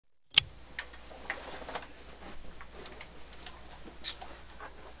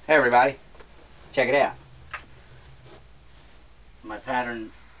Hey everybody, check it out. My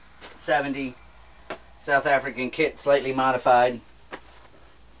pattern 70 South African kit, slightly modified.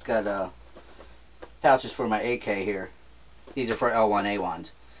 It's got pouches for my AK here. These are for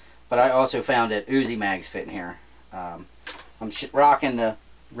L1A1s. But I also found that Uzi mags fit in here. I'm rocking the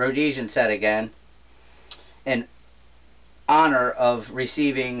Rhodesian set again in honor of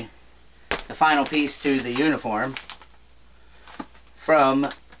receiving the final piece to the uniform from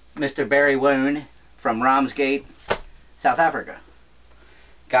Mr. Barry Woon from Ramsgate, South Africa.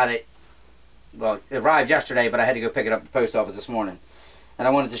 Got it, well, it arrived yesterday, but I had to go pick it up at the post office this morning. And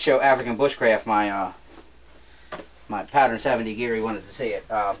I wanted to show African Bushcraft my my pattern 70 gear. He wanted to see it.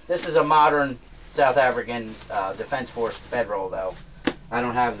 This is a modern South African Defense Force bedroll, though. I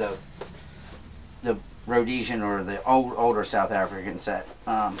don't have the Rhodesian or the older South African set.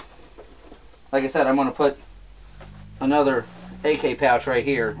 Like I said, I'm going to put another AK pouch right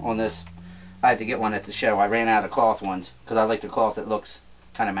here on this. I had to get one at the show. I ran out of cloth ones because I like the cloth that looks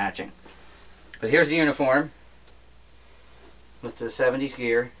kind of matching. But here's the uniform with the 70s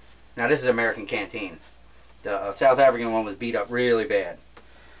gear. Now this is American Canteen. The South African one was beat up really bad.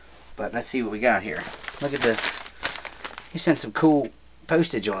 But let's see what we got here. Look at the... He sent some cool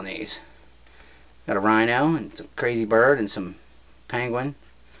postage on these. Got a rhino and some crazy bird and some penguin.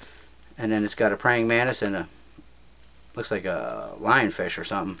 And then it's got a praying mantis and a... looks like a lionfish or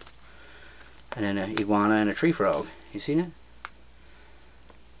something. And then an iguana and a tree frog. You seen it?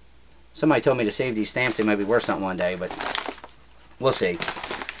 Somebody told me to save these stamps. They might be worth something one day, but we'll see.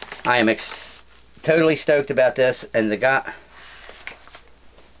 I am totally stoked about this. And the guy...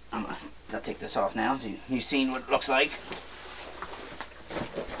 I'll take this off now. So you've seen what it looks like.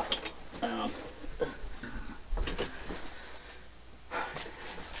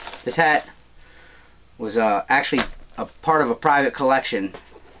 This hat was actually a part of a private collection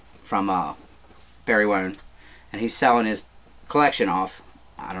from Barry Woon, and he's selling his collection off.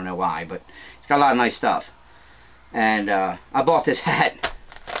 I don't know why, but he's got a lot of nice stuff. And I bought this hat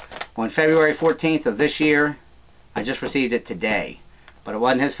on February 14th of this year. I just received it today, but it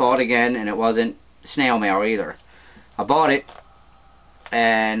wasn't his fault again, and it wasn't snail mail either. I bought it,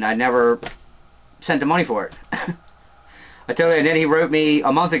 and I never sent the money for it. I told him, and then he wrote me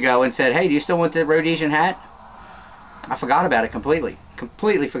a month ago and said, "Hey, do you still want the Rhodesian hat?" I forgot about it completely.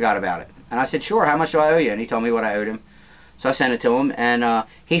 Completely forgot about it. And I said, "Sure, how much do I owe you?" And he told me what I owed him. So I sent it to him, and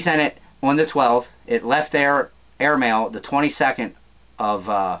he sent it on the 12th. It left their airmail the 22nd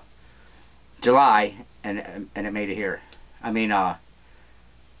of July, and it made it here. I mean, no,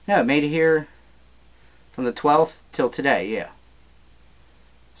 it made it here from the 12th till today, yeah.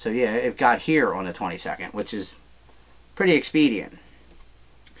 So yeah, it got here on the 22nd, which is pretty expedient.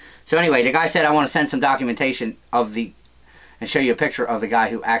 So anyway, the guy said, "I want to send some documentation of the, and show you a picture of the guy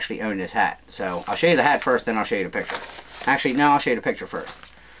who actually owned this hat." So I'll show you the hat first, then I'll show you the picture. Actually, no, I'll show you the picture first.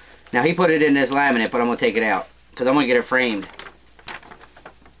 Now he put it in this laminate, but I'm going to take it out because I'm going to get it framed.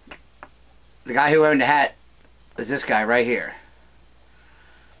 The guy who owned the hat is this guy right here.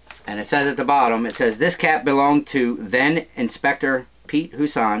 And it says at the bottom, it says, "This cap belonged to then Inspector Pete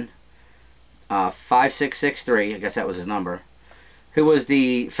Husson, 5663, I guess that was his number, who was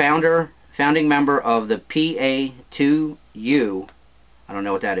the founding member of the PA2U, I don't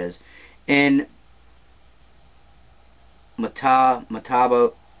know what that is, in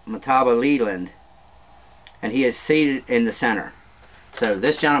Matabeleland, and he is seated in the center." So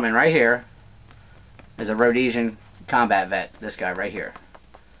this gentleman right here is a Rhodesian combat vet, this guy right here,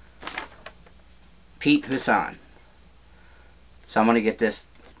 Pete Husson. So I'm going to get this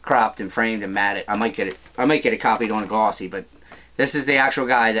cropped and framed and matted. I might get it copied on a glossy, but this is the actual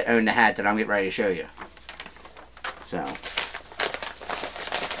guy that owned the hat that I'm getting ready to show you. So,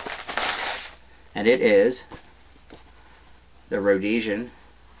 and it is the Rhodesian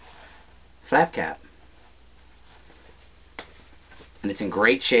Flap Cap, and it's in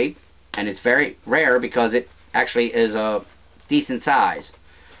great shape, and it's very rare because it actually is a decent size.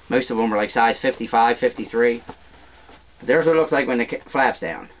 Most of them are like size 55, 53. But there's what it looks like when the flap's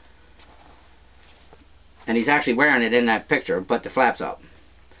down. And he's actually wearing it in that picture, but the flap's up.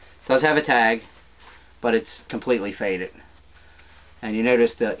 It does have a tag, but it's completely faded. And you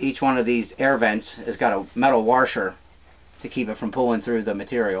notice that each one of these air vents has got a metal washer to keep it from pulling through the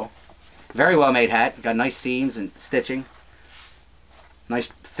material. Very well made hat. Got nice seams and stitching. Nice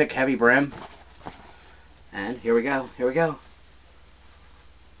thick heavy brim. And here we go. Here we go.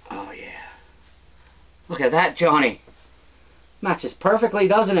 Oh yeah. Look at that, Johnny. Matches perfectly,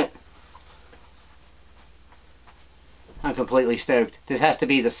 doesn't it? I'm completely stoked. This has to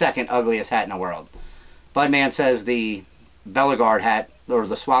be the second ugliest hat in the world. Budman says the Bellegarde hat or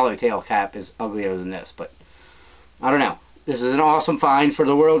the swallowtail cap is uglier than this, but I don't know. This is an awesome find for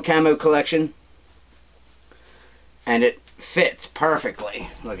the World Camo Collection, and it fits perfectly.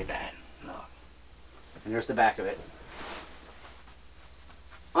 Look at that. Look. And there's the back of it.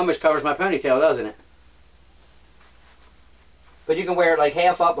 Almost covers my ponytail, doesn't it? But you can wear it like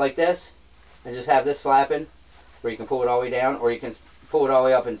half up like this and just have this flapping, or you can pull it all the way down, or you can pull it all the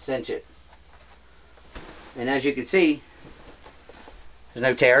way up and cinch it. And as you can see, there's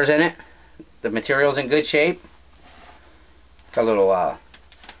no tears in it. The material's in good shape. Got a little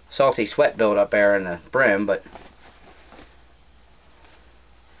salty sweat buildup there in the brim, but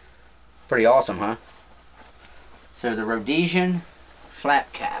pretty awesome, huh? So the Rhodesian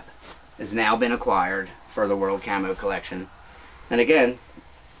Flap Cap has now been acquired for the World Camo Collection. And again,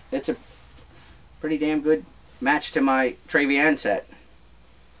 it's a pretty damn good match to my Travian set.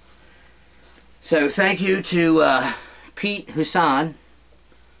 So thank you to Pete Husson,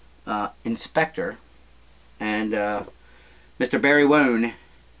 Inspector, and Mr. Barry Wone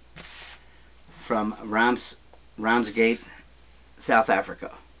from Ramsgate, South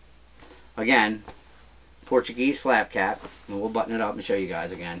Africa. Again, Portuguese flap cap, and we'll button it up and show you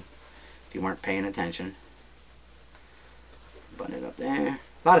guys again if you weren't paying attention. Button it up there.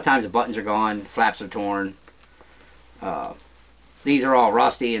 A lot of times the buttons are gone, flaps are torn. These are all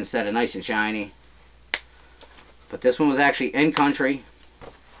rusty instead of nice and shiny. But this one was actually in country.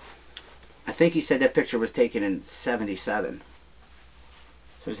 I think he said that picture was taken in '77.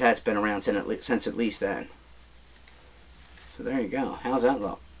 So his hat's been around since at least then. So there you go. How's that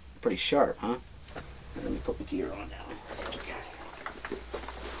look? Pretty sharp, huh? Let me put my gear on now. Let's see what we got here.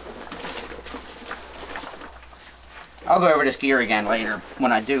 I'll go over this gear again later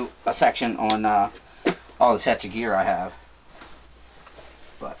when I do a section on all the sets of gear I have.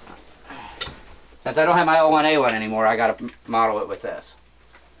 But since I don't have my O1A1 anymore, I got to model it with this.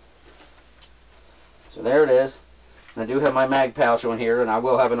 So there it is. I do have my mag pouch on here, and I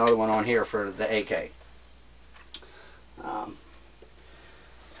will have another one on here for the AK.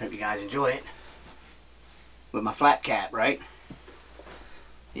 Hope you guys enjoy it. With my flat cap, right?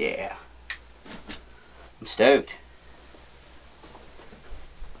 Yeah. I'm stoked.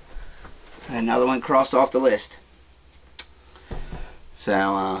 Another one crossed off the list.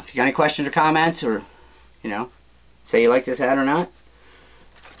 So, if you got any questions or comments, or, you know, say you like this hat or not.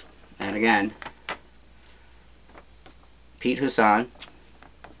 And again, Pete Husson,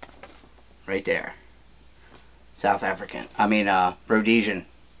 right there. South African. Rhodesian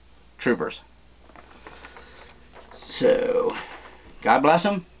troopers. So, God bless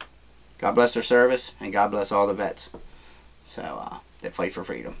them. God bless their service, and God bless all the vets. So, that fight for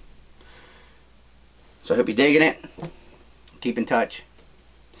freedom. So I hope you're digging it. Keep in touch.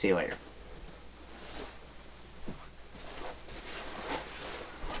 See you later.